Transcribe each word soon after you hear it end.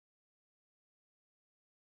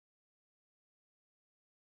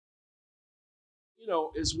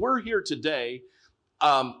as we're here today,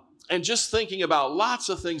 and just thinking about lots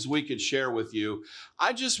of things we could share with you,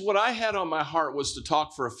 what I had on my heart was to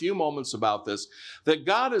talk for a few moments about this, that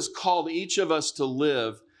God has called each of us to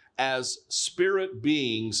live as spirit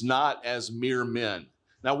beings, not as mere men.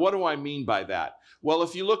 Now, what do I mean by that? Well,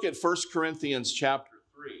 if you look at 1 Corinthians chapter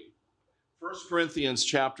 3, 1 Corinthians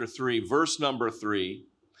chapter 3, verse number 3,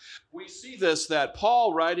 we see this, that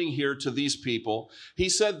Paul writing here to these people, he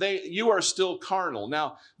said, you are still carnal.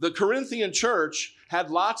 Now, the Corinthian church had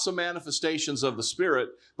lots of manifestations of the Spirit,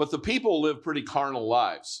 but the people lived pretty carnal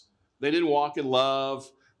lives. They didn't walk in love.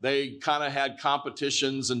 They kind of had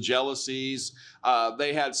competitions and jealousies.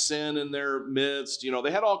 They had sin in their midst.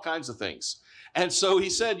 They had all kinds of things. And so he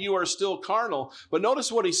said, you are still carnal. But notice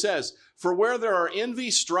what he says, for where there are envy,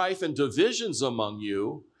 strife, and divisions among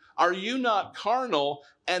you, are you not carnal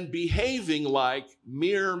and behaving like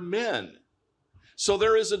mere men? So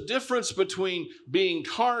there is a difference between being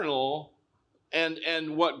carnal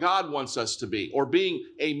and what God wants us to be, or being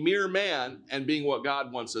a mere man and being what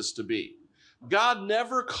God wants us to be. God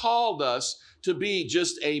never called us to be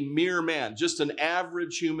just a mere man, just an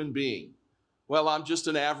average human being. Well, I'm just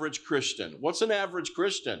an average Christian. What's an average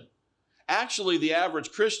Christian? Actually, the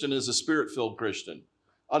average Christian is a spirit-filled Christian.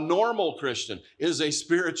 A normal Christian is a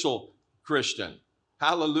spiritual Christian.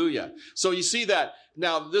 Hallelujah. So you see that.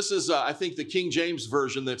 Now, this is, I think, the King James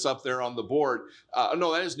version that's up there on the board.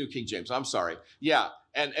 No, that is New King James. I'm sorry. Yeah.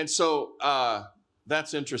 And so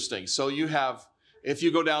that's interesting. So you have, if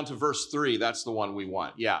you go down to verse 3, that's the one we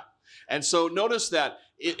want. Yeah. And so notice that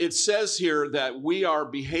it says here that we are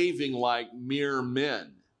behaving like mere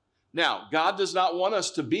men. Now, God does not want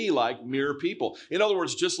us to be like mere people. In other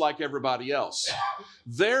words, just like everybody else.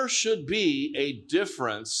 There should be a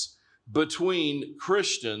difference between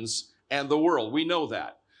Christians and the world. We know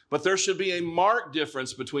that. But there should be a marked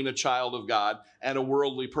difference between a child of God and a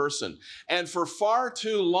worldly person. And for far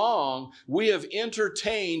too long, we have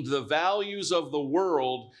entertained the values of the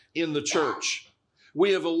world in the church.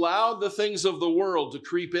 We have allowed the things of the world to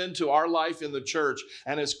creep into our life in the church.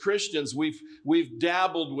 And as Christians, we've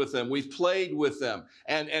dabbled with them. We've played with them.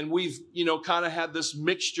 And we've, kind of had this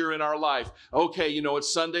mixture in our life. Okay,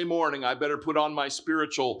 it's Sunday morning. I better put on my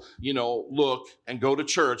spiritual, look and go to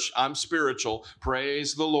church. I'm spiritual.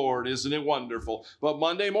 Praise the Lord. Isn't it wonderful? But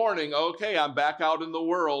Monday morning, okay, I'm back out in the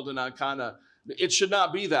world and it should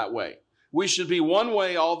not be that way. We should be one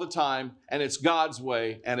way all the time, and it's God's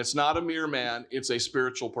way, and it's not a mere man, it's a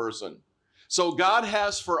spiritual person. So God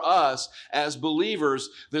has for us as believers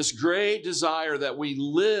this great desire that we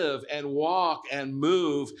live and walk and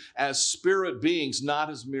move as spirit beings, not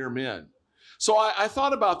as mere men. So I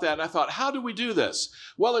thought about that, and I thought, how do we do this?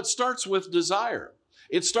 Well, it starts with desire.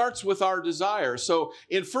 It starts with our desire. So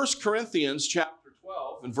in 1 Corinthians chapter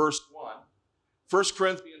 12 and verse 1, 1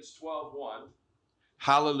 Corinthians 12:1,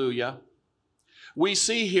 hallelujah. We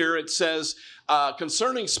see here it says,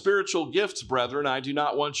 concerning spiritual gifts, brethren, I do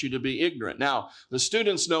not want you to be ignorant. Now, the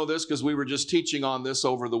students know this because we were just teaching on this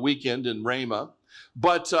over the weekend in Rhema.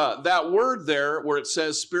 But that word there where it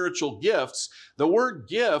says spiritual gifts, the word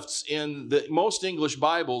gifts in most English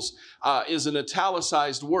Bibles is an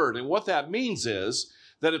italicized word. And what that means is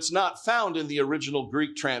that it's not found in the original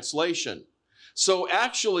Greek translation. So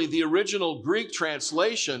actually, the original Greek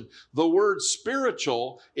translation, the word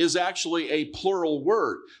spiritual is actually a plural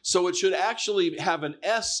word. So it should actually have an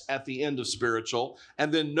S at the end of spiritual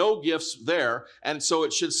and then no gifts there. And so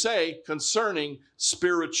it should say concerning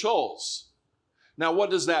spirituals. Now,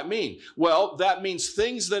 what does that mean? Well, that means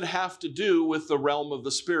things that have to do with the realm of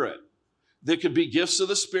the Spirit. There could be gifts of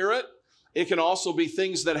the Spirit. It can also be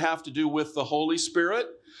things that have to do with the Holy Spirit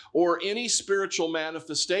or any spiritual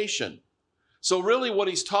manifestation. So really what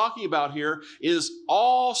he's talking about here is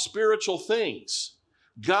all spiritual things.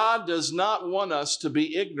 God does not want us to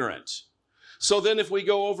be ignorant. So then if we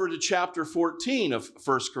go over to chapter 14 of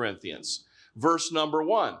 1 Corinthians, verse number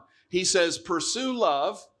 1, he says, pursue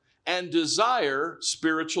love and desire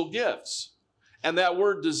spiritual gifts. And that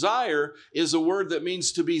word desire is a word that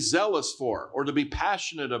means to be zealous for or to be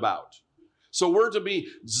passionate about. So we're to be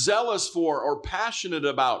zealous for or passionate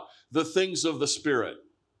about the things of the Spirit.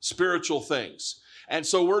 Spiritual things. And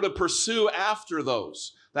so we're to pursue after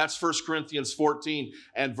those. That's 1 Corinthians 14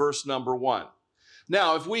 and verse number 1.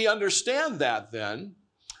 Now, if we understand that then,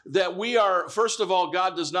 that we are, first of all,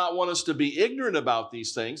 God does not want us to be ignorant about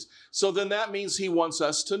these things. So then that means he wants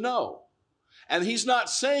us to know. And he's not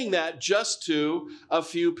saying that just to a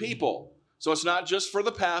few people. So it's not just for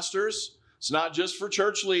the pastors. It's not just for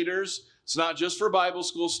church leaders. It's not just for Bible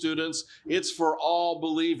school students. It's for all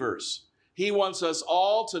believers. He wants us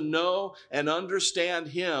all to know and understand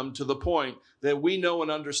him to the point that we know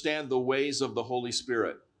and understand the ways of the Holy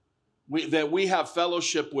Spirit. That we have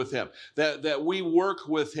fellowship with him, that we work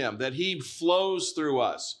with him, that he flows through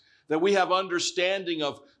us, that we have understanding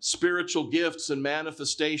of spiritual gifts and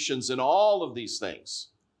manifestations and all of these things.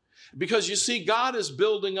 Because you see, God is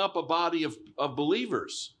building up a body of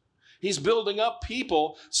believers. He's building up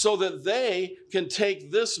people so that they can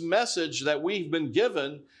take this message that we've been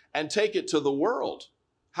given and take it to the world.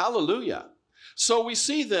 Hallelujah. So we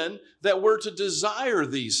see then that we're to desire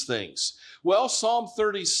these things. Well, Psalm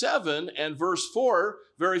 37 and verse 4,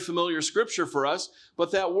 very familiar scripture for us,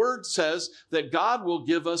 but that word says that God will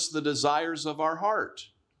give us the desires of our heart.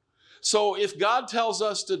 So if God tells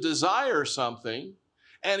us to desire something,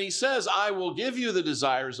 and he says, I will give you the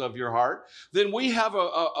desires of your heart, then we have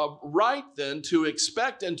a right then to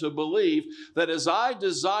expect and to believe that as I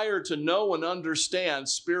desire to know and understand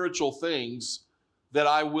spiritual things, that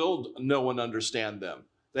I will know and understand them,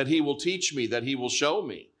 that he will teach me, that he will show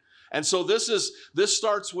me. And so this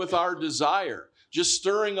starts with our desire, just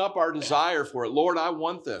stirring up our desire for it. Lord, I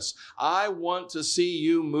want this. I want to see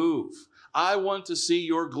you move. I want to see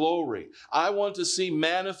your glory. I want to see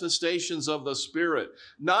manifestations of the Spirit,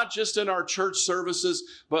 not just in our church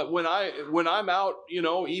services, but when I'm out,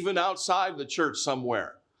 even outside the church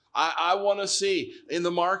somewhere. I want to see in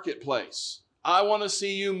the marketplace. I want to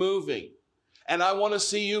see you moving. And I want to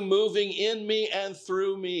see you moving in me and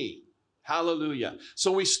through me. Hallelujah.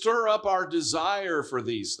 So we stir up our desire for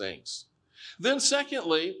these things. Then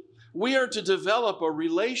secondly, we are to develop a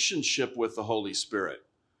relationship with the Holy Spirit.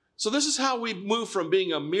 So this is how we move from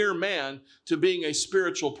being a mere man to being a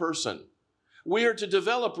spiritual person. We are to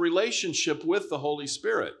develop relationship with the Holy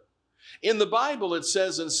Spirit. In the Bible, it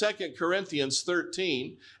says in 2 Corinthians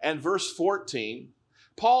 13 and verse 14,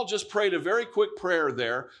 Paul just prayed a very quick prayer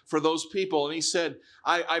there for those people. And he said,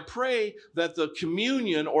 I pray that the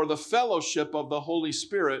communion or the fellowship of the Holy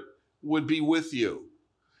Spirit would be with you.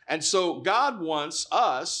 And so God wants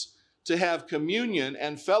us to have communion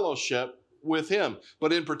and fellowship with him,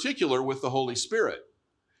 but in particular with the Holy Spirit.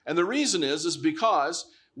 And the reason is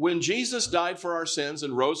because when Jesus died for our sins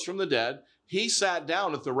and rose from the dead, he sat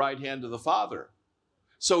down at the right hand of the Father.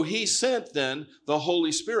 So he sent then the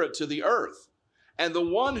Holy Spirit to the earth. And the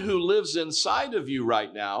one who lives inside of you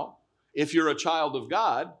right now, if you're a child of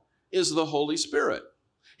God, is the Holy Spirit.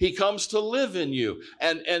 He comes to live in you.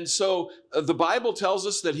 And so the Bible tells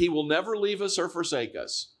us that he will never leave us or forsake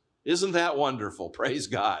us. Isn't that wonderful? Praise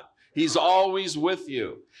God. He's always with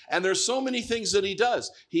you. And there's so many things that he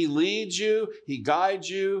does. He leads you. He guides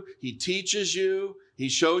you. He teaches you. He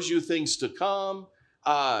shows you things to come.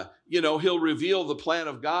 He'll reveal the plan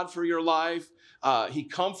of God for your life. He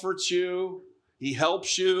comforts you. He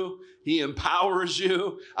helps you. He empowers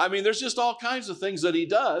you. I mean, there's just all kinds of things that he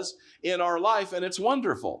does in our life, and it's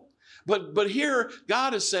wonderful. But here,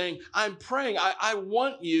 God is saying, I'm praying. I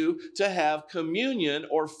want you to have communion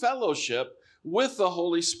or fellowship with the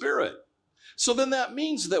Holy Spirit. So then that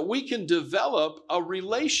means that we can develop a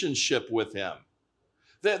relationship with him.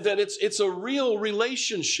 That it's a real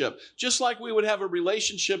relationship. Just like we would have a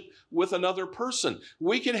relationship with another person,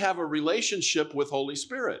 we can have a relationship with Holy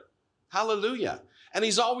Spirit. Hallelujah. And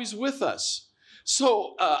he's always with us.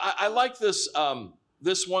 So I like this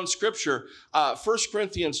one scripture, 1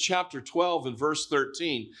 Corinthians chapter 12 and verse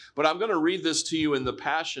 13. But I'm going to read this to you in the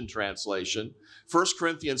Passion Translation. 1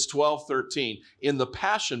 Corinthians 12:13 in the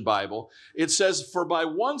Passion Bible. It says, for by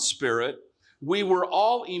one Spirit we were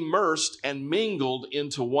all immersed and mingled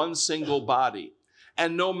into one single body.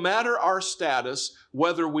 And no matter our status,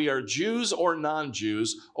 whether we are Jews or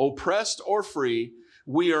non-Jews, oppressed or free,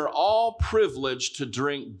 we are all privileged to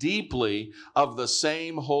drink deeply of the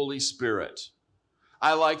same Holy Spirit.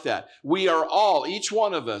 I like that. We are all, each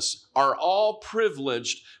one of us, are all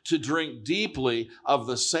privileged to drink deeply of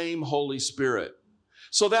the same Holy Spirit.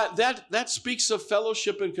 So that speaks of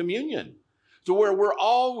fellowship and communion, to where we're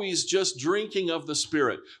always just drinking of the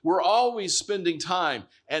Spirit. We're always spending time.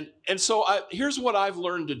 And so here's what I've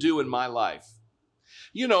learned to do in my life.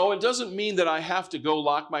 It doesn't mean that I have to go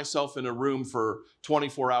lock myself in a room for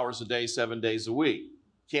 24 hours a day, 7 days a week.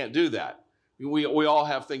 Can't do that. We all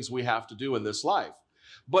have things we have to do in this life.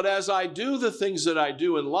 But as I do the things that I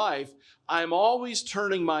do in life, I'm always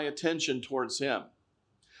turning my attention towards him.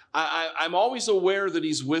 I'm always aware that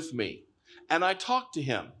he's with me. And I talk to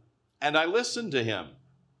him. And I listen to him.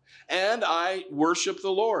 And I worship the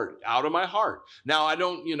Lord out of my heart. Now, I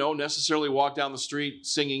don't, necessarily walk down the street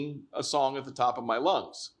singing a song at the top of my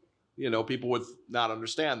lungs. People would not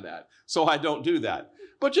understand that. So I don't do that.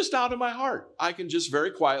 But just out of my heart, I can just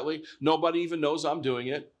very quietly, nobody even knows I'm doing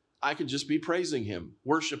it. I could just be praising him,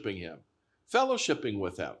 worshiping him, fellowshipping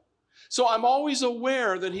with him. So I'm always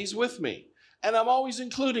aware that he's with me, and I'm always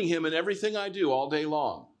including him in everything I do all day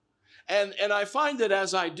long. And I find that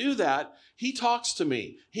as I do that, he talks to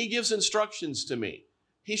me. He gives instructions to me.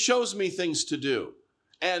 He shows me things to do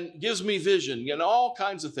and gives me vision and all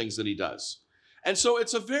kinds of things that he does. And so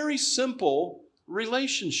it's a very simple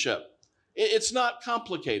relationship. It's not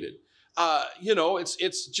complicated.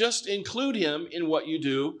 It's just include him in what you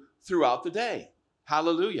do throughout the day.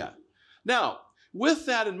 Hallelujah. Now, with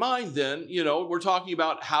that in mind, then, we're talking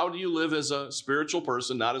about how do you live as a spiritual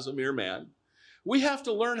person, not as a mere man. We have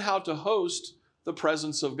to learn how to host the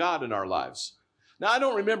presence of God in our lives. Now, I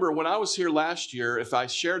don't remember when I was here last year if I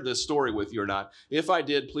shared this story with you or not. If I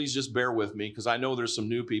did, please just bear with me, because I know there's some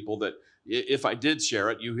new people that if I did share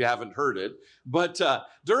it, you haven't heard it. But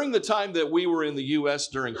during the time that we were in the U.S.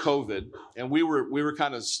 during COVID, and we were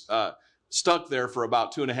kind of stuck there for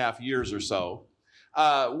about 2.5 years or so,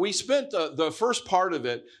 we spent the first part of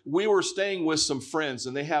it, we were staying with some friends,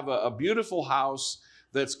 and they have a beautiful house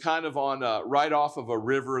that's kind of on right off of a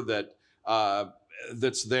river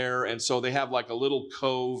that's there. And so they have like a little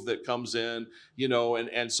cove that comes in,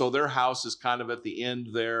 and so their house is kind of at the end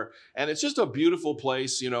there. And it's just a beautiful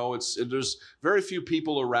place, there's very few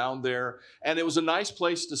people around there. And it was a nice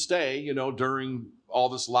place to stay, during all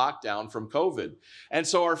this lockdown from COVID. And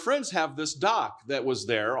so our friends have this dock that was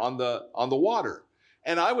there on the water.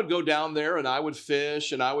 And I would go down there and I would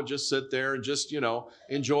fish and I would just sit there and just,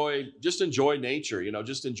 enjoy nature,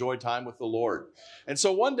 just enjoy time with the Lord. And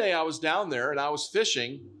so one day I was down there and I was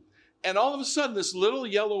fishing, and all of a sudden this little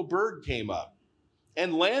yellow bird came up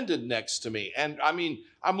and landed next to me. And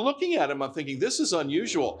I'm looking at him, I'm thinking, this is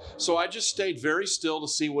unusual. So I just stayed very still to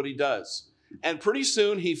see what he does. And pretty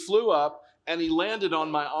soon he flew up and he landed on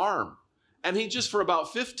my arm. And he just, for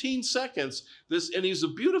about 15 seconds, and he's a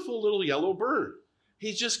beautiful little yellow bird.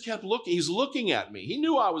 He just kept looking. He's looking at me. He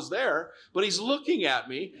knew I was there, but he's looking at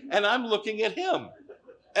me, and I'm looking at him.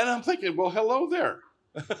 And I'm thinking, well, hello there.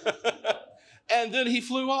 And then he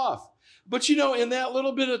flew off. But in that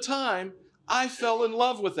little bit of time, I fell in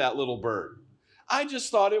love with that little bird. I just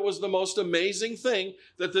thought it was the most amazing thing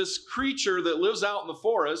that this creature that lives out in the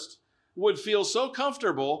forest would feel so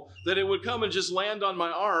comfortable that it would come and just land on my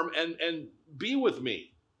arm and be with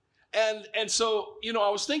me. And so, I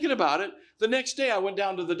was thinking about it. The next day I went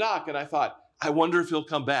down to the dock and I thought, I wonder if he'll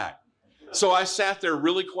come back. So I sat there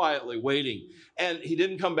really quietly waiting, and he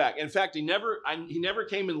didn't come back. In fact, he never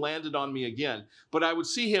came and landed on me again, but I would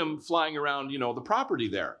see him flying around, the property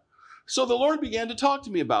there. So the Lord began to talk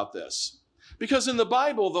to me about this, because in the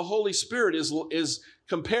Bible, the Holy Spirit is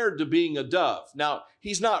compared to being a dove. Now,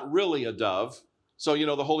 he's not really a dove. So,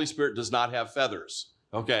 the Holy Spirit does not have feathers.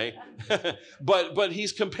 Okay, but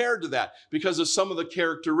he's compared to that because of some of the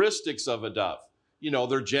characteristics of a dove.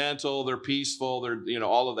 They're gentle, they're peaceful, they're,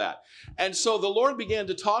 all of that. And so the Lord began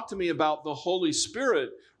to talk to me about the Holy Spirit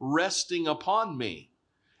resting upon me.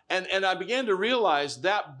 And I began to realize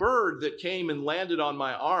that bird that came and landed on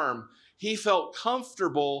my arm, he felt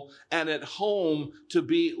comfortable and at home to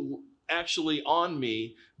be actually on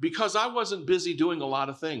me because I wasn't busy doing a lot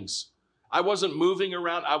of things. I wasn't moving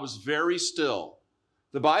around. I was very still.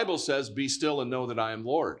 The Bible says, be still and know that I am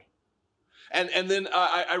Lord. And then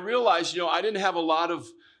I realized, I didn't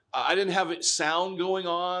have sound going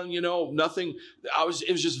on, nothing. It was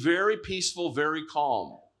just very peaceful, very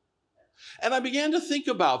calm. And I began to think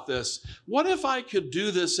about this. What if I could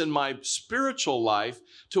do this in my spiritual life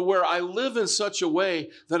to where I live in such a way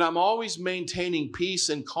that I'm always maintaining peace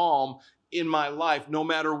and calm in my life, no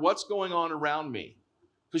matter what's going on around me?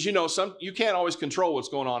 Because, you can't always control what's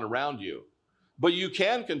going on around you. But you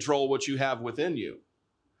can control what you have within you.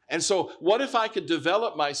 And so what if I could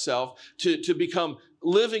develop myself to become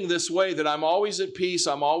living this way, that I'm always at peace,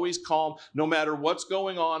 I'm always calm, no matter what's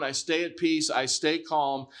going on, I stay at peace, I stay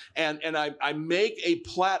calm, and I make a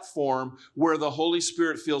platform where the Holy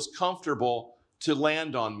Spirit feels comfortable to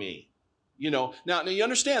land on me. Now you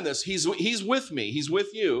understand this, he's with me, he's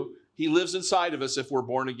with you, he lives inside of us if we're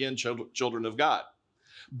born again children of God.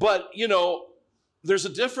 But, there's a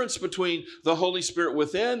difference between the Holy Spirit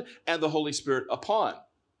within and the Holy Spirit upon.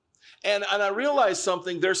 And I realized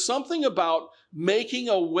something. There's something about making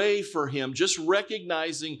a way for him, just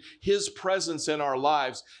recognizing his presence in our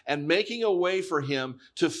lives and making a way for him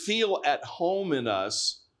to feel at home in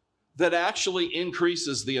us, that actually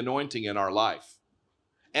increases the anointing in our life.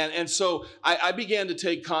 And so I began to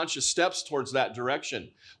take conscious steps towards that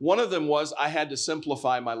direction. One of them was I had to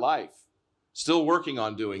simplify my life. Still working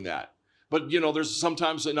on doing that. But, there's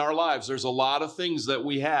sometimes in our lives, there's a lot of things that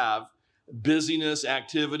we have busyness,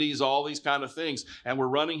 activities, all these kind of things. And we're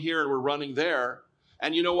running here and we're running there.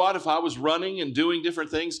 And you know what? If I was running and doing different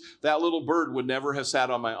things, that little bird would never have sat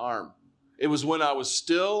on my arm. It was when I was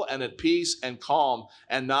still and at peace and calm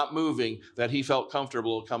and not moving that he felt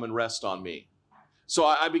comfortable to come and rest on me. So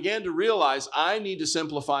I began to realize I need to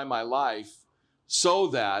simplify my life so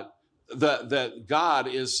that God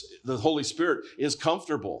the Holy Spirit is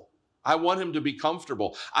comfortable. I want him to be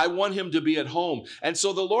comfortable. I want him to be at home. And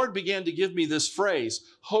so the Lord began to give me this phrase,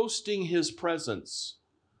 hosting his presence.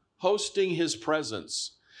 Hosting his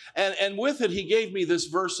presence. And with it, he gave me this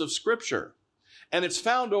verse of scripture. And it's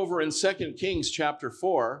found over in 2 Kings chapter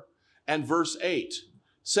 4 and verse 8.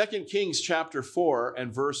 2 Kings chapter 4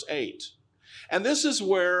 and verse 8. And this is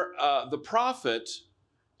where the prophet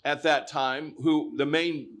at that time, who the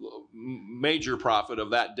major prophet of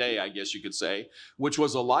that day, I guess you could say, which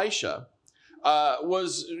was Elisha,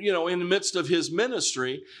 was, in the midst of his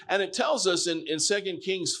ministry. And it tells us in 2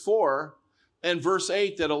 Kings 4 and verse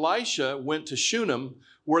 8 that Elisha went to Shunem,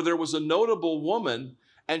 where there was a notable woman,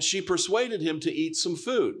 and she persuaded him to eat some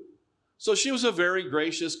food. So she was a very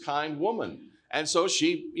gracious, kind woman. And so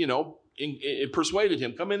she, persuaded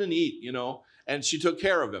him, come in and eat, and she took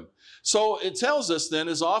care of him. So it tells us then,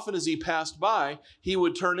 as often as he passed by, he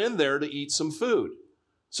would turn in there to eat some food.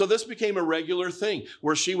 So this became a regular thing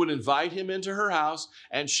where she would invite him into her house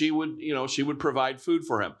and she would provide food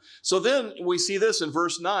for him. So then we see this in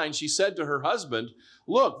verse 9. She said to her husband,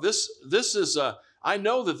 look, I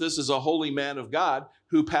know that this is a holy man of God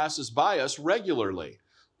who passes by us regularly.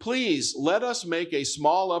 Please let us make a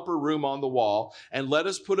small upper room on the wall and let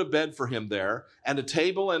us put a bed for him there and a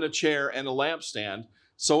table and a chair and a lampstand.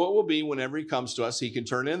 So it will be whenever he comes to us, he can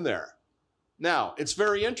turn in there. Now, it's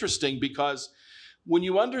very interesting because when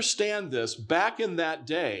you understand this, back in that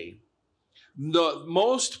day,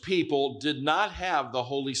 most people did not have the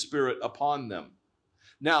Holy Spirit upon them.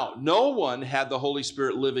 Now, no one had the Holy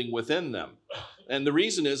Spirit living within them. And the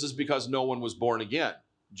reason is because no one was born again.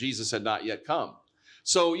 Jesus had not yet come.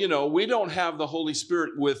 So, we don't have the Holy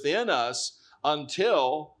Spirit within us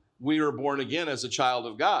until we are born again as a child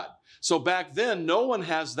of God. So back then, no one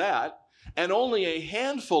has that, and only a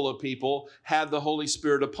handful of people had the Holy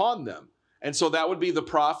Spirit upon them. And so that would be the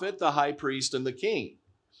prophet, the high priest, and the king.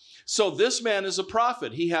 So this man is a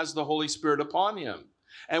prophet. He has the Holy Spirit upon him.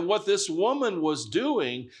 And what this woman was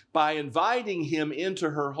doing by inviting him into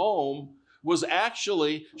her home was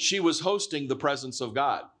actually, she was hosting the presence of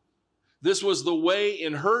God. This was the way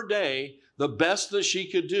in her day, the best that she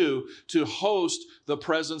could do to host the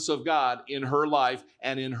presence of God in her life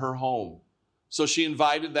and in her home. So she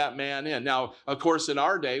invited that man in. Now, of course, in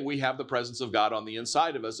our day, we have the presence of God on the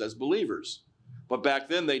inside of us as believers. But back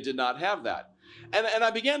then, they did not have that. And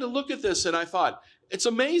I began to look at this and I thought, it's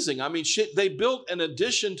amazing. I mean, they built an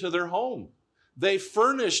addition to their home. They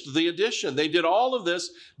furnished the addition. They did all of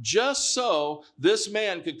this just so this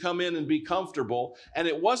man could come in and be comfortable. And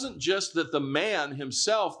it wasn't just that the man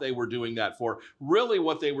himself they were doing that for. Really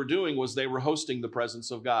what they were doing was they were hosting the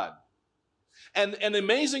presence of God. And an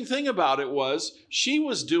amazing thing about it was she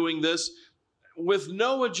was doing this with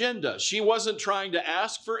no agenda. She wasn't trying to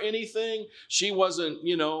ask for anything. She wasn't,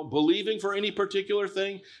 believing for any particular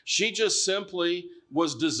thing. She just simply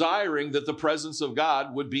was desiring that the presence of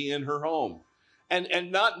God would be in her home.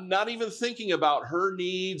 And not even thinking about her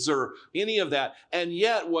needs or any of that. And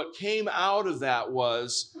yet what came out of that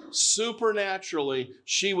was supernaturally,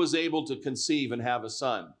 she was able to conceive and have a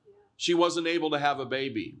son. She wasn't able to have a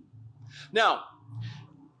baby. Now,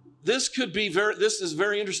 this is a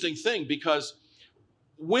very interesting thing because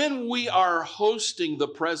when we are hosting the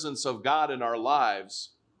presence of God in our lives,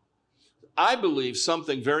 I believe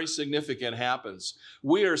something very significant happens.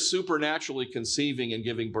 We are supernaturally conceiving and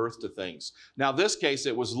giving birth to things. Now, this case,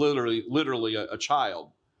 it was literally a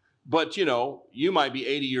child. But, you might be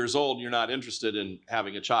 80 years old and you're not interested in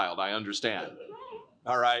having a child. I understand.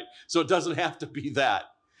 All right? So it doesn't have to be that.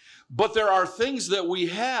 But there are things that we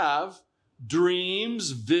have,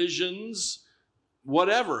 dreams, visions,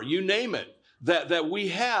 whatever, you name it, that we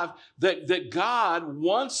have that God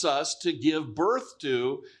wants us to give birth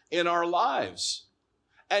to in our lives.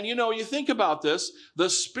 And you think about this, the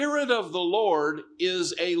Spirit of the Lord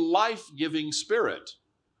is a life-giving Spirit.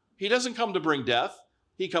 He doesn't come to bring death,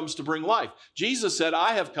 he comes to bring life. Jesus said,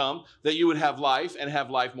 I have come that you would have life and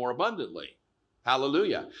have life more abundantly.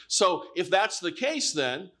 Hallelujah. So if that's the case,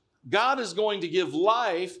 then God is going to give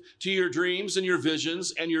life to your dreams and your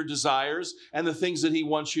visions and your desires and the things that he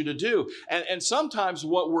wants you to do. And sometimes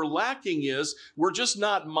what we're lacking is we're just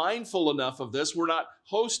not mindful enough of this. We're not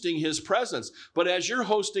hosting his presence. But as you're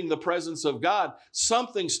hosting the presence of God,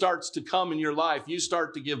 something starts to come in your life. You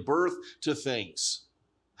start to give birth to things.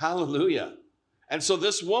 Hallelujah. And so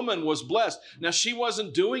this woman was blessed. Now, she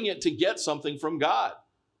wasn't doing it to get something from God.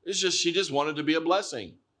 She just wanted to be a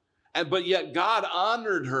blessing. But yet God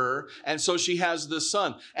honored her, and so she has this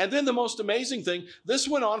son. And then the most amazing thing, this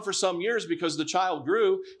went on for some years because the child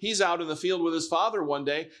grew. He's out in the field with his father one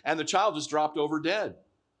day, and the child just dropped over dead.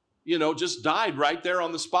 Just died right there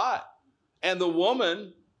on the spot. And the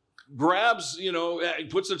woman grabs,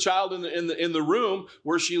 puts the child in the room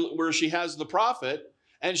where she has the prophet,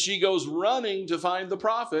 and she goes running to find the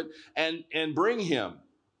prophet and bring him.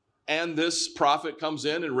 And this prophet comes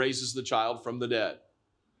in and raises the child from the dead.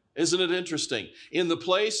 Isn't it interesting? In the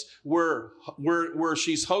place where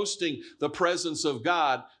she's hosting the presence of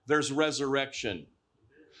God, there's resurrection.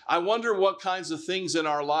 I wonder what kinds of things in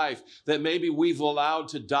our life that maybe we've allowed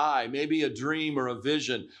to die, maybe a dream or a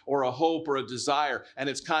vision or a hope or a desire, and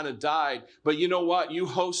it's kind of died. But you know what? You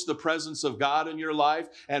host the presence of God in your life,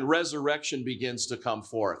 and resurrection begins to come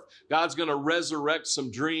forth. God's going to resurrect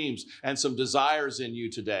some dreams and some desires in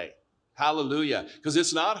you today. Hallelujah. Because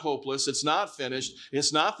it's not hopeless. It's not finished.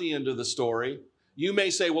 It's not the end of the story. You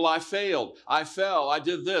may say, well, I failed. I fell. I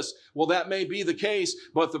did this. Well, that may be the case,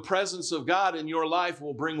 but the presence of God in your life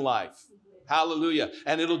will bring life. Hallelujah.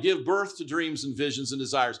 And it'll give birth to dreams and visions and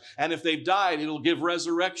desires. And if they've died, it'll give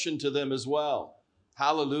resurrection to them as well.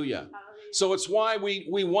 Hallelujah. So it's why we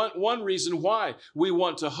want, one reason why we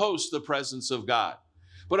want to host the presence of God.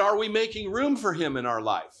 But are we making room for him in our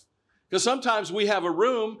life? Because sometimes we have a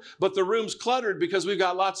room, but the room's cluttered because we've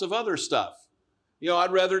got lots of other stuff.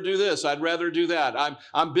 I'd rather do this. I'd rather do that.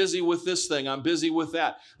 I'm busy with this thing. I'm busy with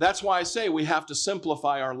that. That's why I say we have to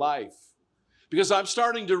simplify our life. Because I'm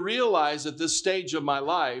starting to realize at this stage of my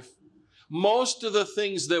life, most of the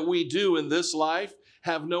things that we do in this life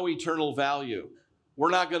have no eternal value.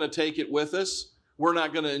 We're not going to take it with us. We're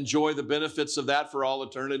not going to enjoy the benefits of that for all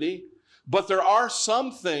eternity. But there are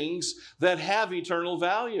some things that have eternal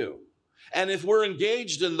value. And if we're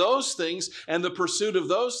engaged in those things and the pursuit of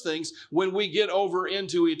those things, when we get over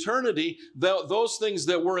into eternity, those things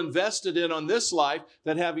that we're invested in on this life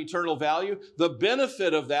that have eternal value, the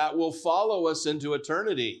benefit of that will follow us into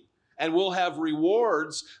eternity. And we'll have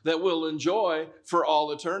rewards that we'll enjoy for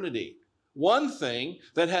all eternity. One thing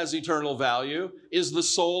that has eternal value is the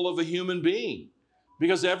soul of a human being.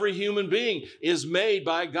 Because every human being is made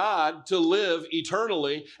by God to live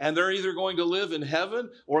eternally, and they're either going to live in heaven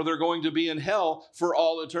or they're going to be in hell for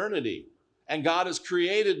all eternity. And God has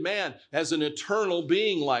created man as an eternal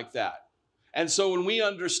being like that. And so when we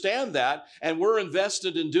understand that, and we're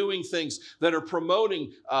invested in doing things that are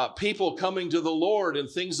promoting people coming to the Lord and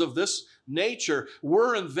things of this nature,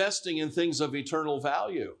 we're investing in things of eternal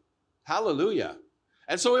value. Hallelujah.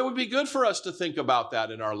 And so it would be good for us to think about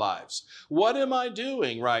that in our lives. What am I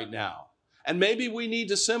doing right now? And maybe we need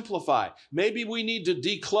to simplify. Maybe we need to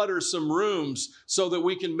declutter some rooms so that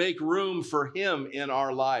we can make room for him in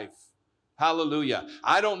our life. Hallelujah.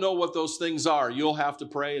 I don't know what those things are. You'll have to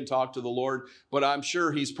pray and talk to the Lord, but I'm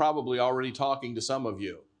sure he's probably already talking to some of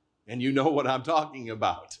you. And you know what I'm talking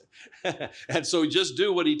about. And so just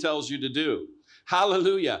do what he tells you to do.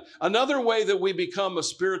 Hallelujah. Another way that we become a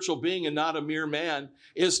spiritual being and not a mere man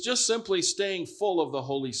is just simply staying full of the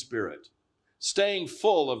Holy Spirit. Staying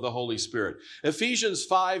full of the Holy Spirit. Ephesians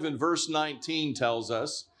 5 and verse 19 tells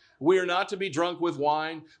us, we are not to be drunk with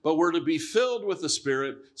wine, but we're to be filled with the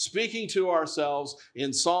Spirit, speaking to ourselves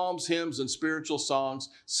in psalms, hymns, and spiritual songs,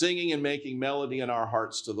 singing and making melody in our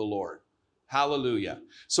hearts to the Lord. Hallelujah.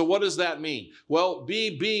 So what does that mean? Well,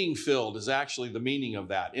 being filled is actually the meaning of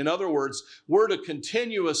that. In other words, we're to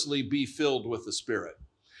continuously be filled with the Spirit.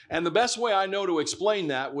 And the best way I know to explain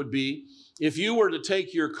that would be if you were to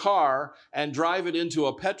take your car and drive it into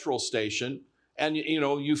a petrol station and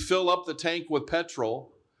you fill up the tank with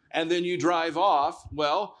petrol and then you drive off,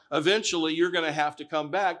 well, eventually you're going to have to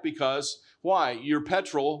come back because why? You're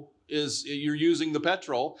using the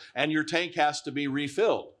petrol and your tank has to be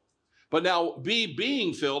refilled. But now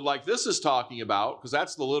being filled like this is talking about, because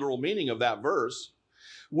that's the literal meaning of that verse,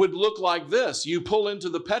 would look like this. You pull into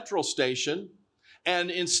the petrol station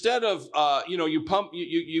and instead of, you pump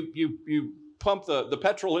the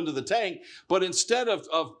petrol into the tank, but instead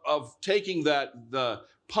of taking the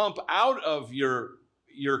pump out of your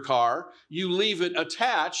car, you leave it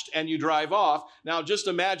attached and you drive off. Now just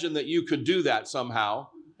imagine that you could do that somehow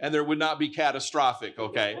and there would not be catastrophic,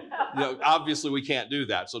 okay? Obviously we can't do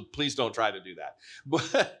that, so please don't try to do that.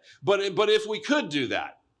 But if we could do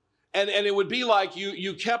that, and it would be like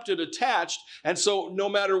you kept it attached, and so no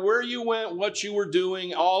matter where you went, what you were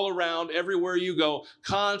doing, all around, everywhere you go,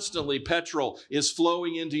 constantly petrol is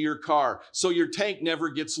flowing into your car. So your tank never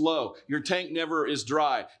gets low. Your tank never is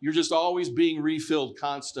dry. You're just always being refilled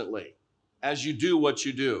constantly as you do what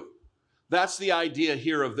you do. That's the idea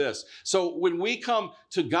here of this. So when we come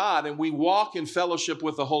to God and we walk in fellowship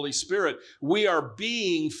with the Holy Spirit, we are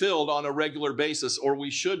being filled on a regular basis, or we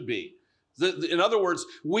should be. In other words,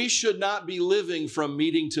 we should not be living from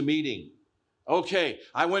meeting to meeting. Okay,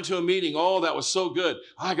 I went to a meeting. Oh, that was so good.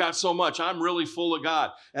 I got so much. I'm really full of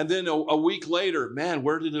God. And then a week later, man,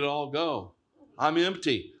 where did it all go? I'm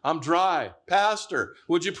empty. I'm dry. Pastor,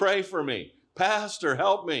 would you pray for me? Pastor,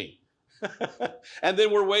 help me. And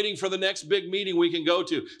then we're waiting for the next big meeting we can go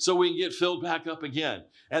to so we can get filled back up again.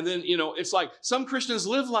 And then, it's like some Christians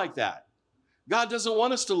live like that. God doesn't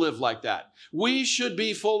want us to live like that. We should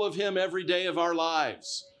be full of Him every day of our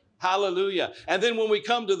lives. Hallelujah. And then when we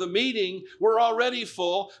come to the meeting, we're already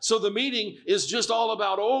full. So the meeting is just all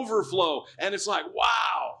about overflow. And it's like,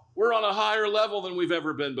 wow, we're on a higher level than we've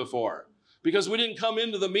ever been before. Because we didn't come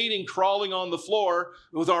into the meeting crawling on the floor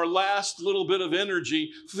with our last little bit of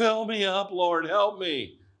energy. Fill me up, Lord, help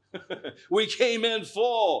me. We came in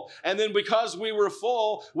full, and then because we were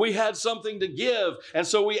full, we had something to give, and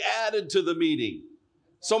so we added to the meeting.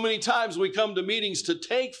 So many times we come to meetings to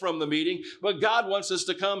take from the meeting, but God wants us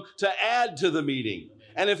to come to add to the meeting.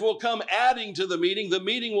 And if we'll come adding to the meeting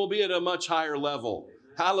will be at a much higher level.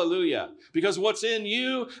 Hallelujah. Because what's in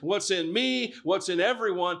you, what's in me, what's in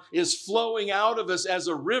everyone is flowing out of us as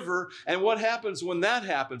a river. And what happens when that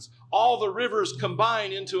happens? All the rivers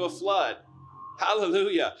combine into a flood.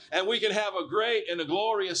 Hallelujah. And we can have a great and a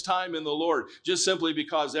glorious time in the Lord just simply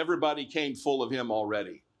because everybody came full of Him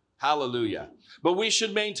already. Hallelujah. But we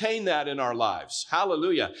should maintain that in our lives.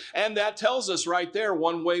 Hallelujah. And that tells us right there,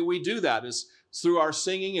 one way we do that is through our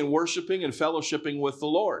singing and worshiping and fellowshipping with the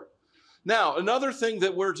Lord. Now, another thing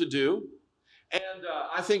that we're to do, and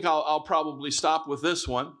I think I'll probably stop with this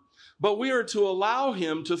one, but we are to allow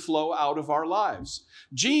Him to flow out of our lives.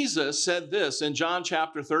 Jesus said this in John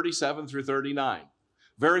chapter 37 through 39.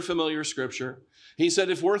 Very familiar scripture. He said,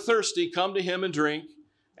 if we're thirsty, come to Him and drink,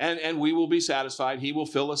 and we will be satisfied. He will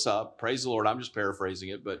fill us up. Praise the Lord. I'm just paraphrasing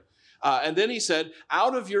it. And then He said,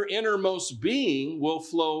 out of your innermost being will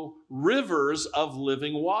flow rivers of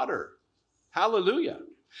living water. Hallelujah.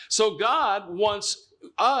 So God wants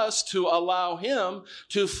us to allow Him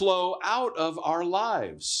to flow out of our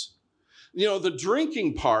lives. The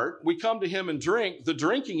drinking part, we come to Him and drink. The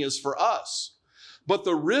drinking is for us, but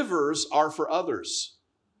the rivers are for others.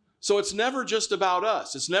 So it's never just about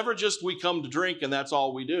us. It's never just we come to drink and that's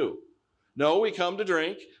all we do. No, we come to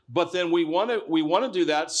drink, but then we want to do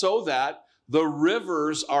that so that the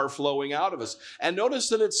rivers are flowing out of us. And notice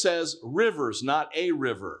that it says rivers, not a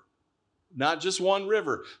river. Not just one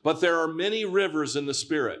river, but there are many rivers in the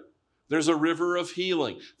Spirit. There's a river of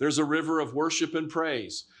healing. There's a river of worship and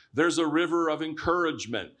praise. There's a river of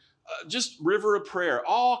encouragement, just river of prayer,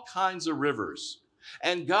 all kinds of rivers.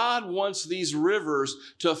 And God wants these rivers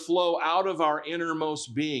to flow out of our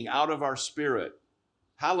innermost being, out of our spirit.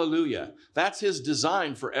 Hallelujah. That's His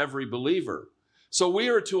design for every believer. So we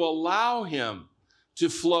are to allow Him to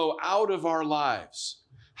flow out of our lives.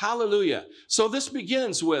 Hallelujah. So this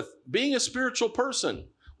begins with being a spiritual person,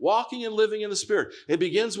 walking and living in the Spirit. It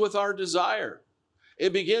begins with our desire.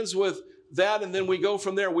 It begins with that, and then we go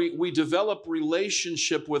from there. We develop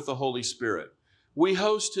relationship with the Holy Spirit. We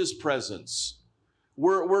host His presence.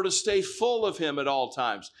 We're to stay full of Him at all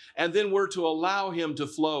times. And then we're to allow Him to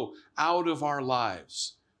flow out of our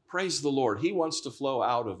lives. Praise the Lord. He wants to flow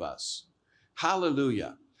out of us.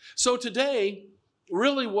 Hallelujah. So today,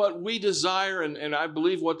 really what we desire, and I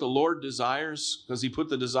believe what the Lord desires, because He put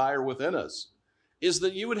the desire within us, is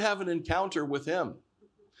that you would have an encounter with Him.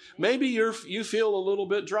 Maybe you feel a little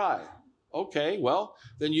bit dry. Okay, well,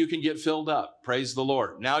 then you can get filled up. Praise the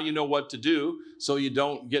Lord. Now you know what to do so you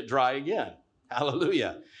don't get dry again.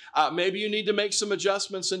 Hallelujah. Maybe you need to make some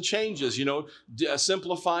adjustments and changes,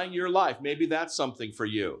 simplifying your life. Maybe that's something for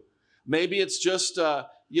you. Maybe it's just,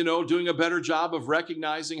 doing a better job of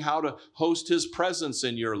recognizing how to host His presence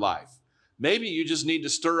in your life. Maybe you just need to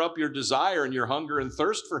stir up your desire and your hunger and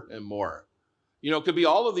thirst for Him more. It could be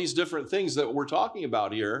all of these different things that we're talking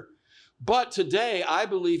about here. But today, I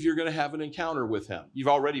believe you're going to have an encounter with Him. You've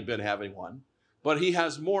already been having one, but He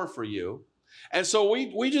has more for you. And so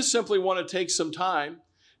we just simply want to take some time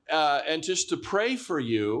and just to pray for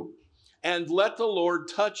you and let the Lord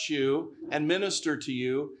touch you and minister to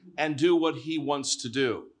you and do what he wants to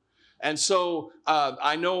do. And so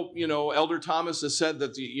I know, Elder Thomas has said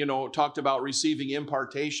that, talked about receiving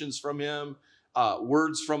impartations from him,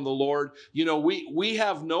 words from the Lord. We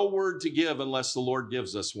have no word to give unless the Lord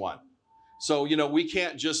gives us one. So, we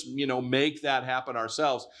can't just, make that happen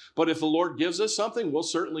ourselves. But if the Lord gives us something, we'll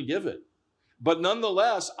certainly give it. But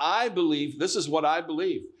nonetheless, I believe, this is what I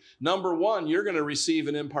believe. Number one, you're going to receive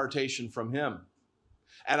an impartation from him.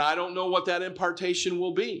 And I don't know what that impartation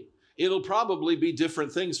will be. It'll probably be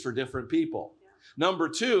different things for different people. Yeah. Number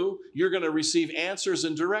two, you're going to receive answers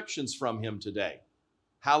and directions from him today.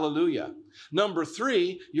 Hallelujah. Number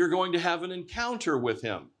three, you're going to have an encounter with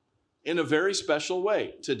him in a very special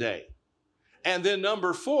way today. And then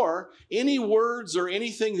number four, any words or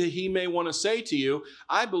anything that he may want to say to you,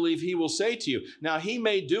 I believe he will say to you. Now, he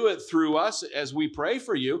may do it through us as we pray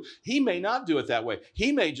for you. He may not do it that way.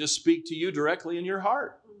 He may just speak to you directly in your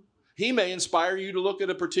heart. He may inspire you to look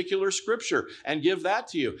at a particular scripture and give that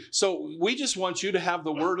to you. So we just want you to have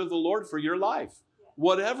the word of the Lord for your life,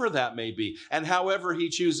 whatever that may be, and however he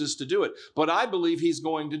chooses to do it. But I believe he's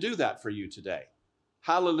going to do that for you today.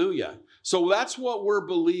 Hallelujah. So that's what we're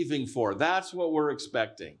believing for. That's what we're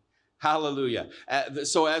expecting. Hallelujah.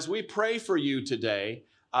 So as we pray for you today,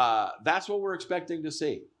 that's what we're expecting to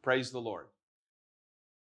see. Praise the Lord.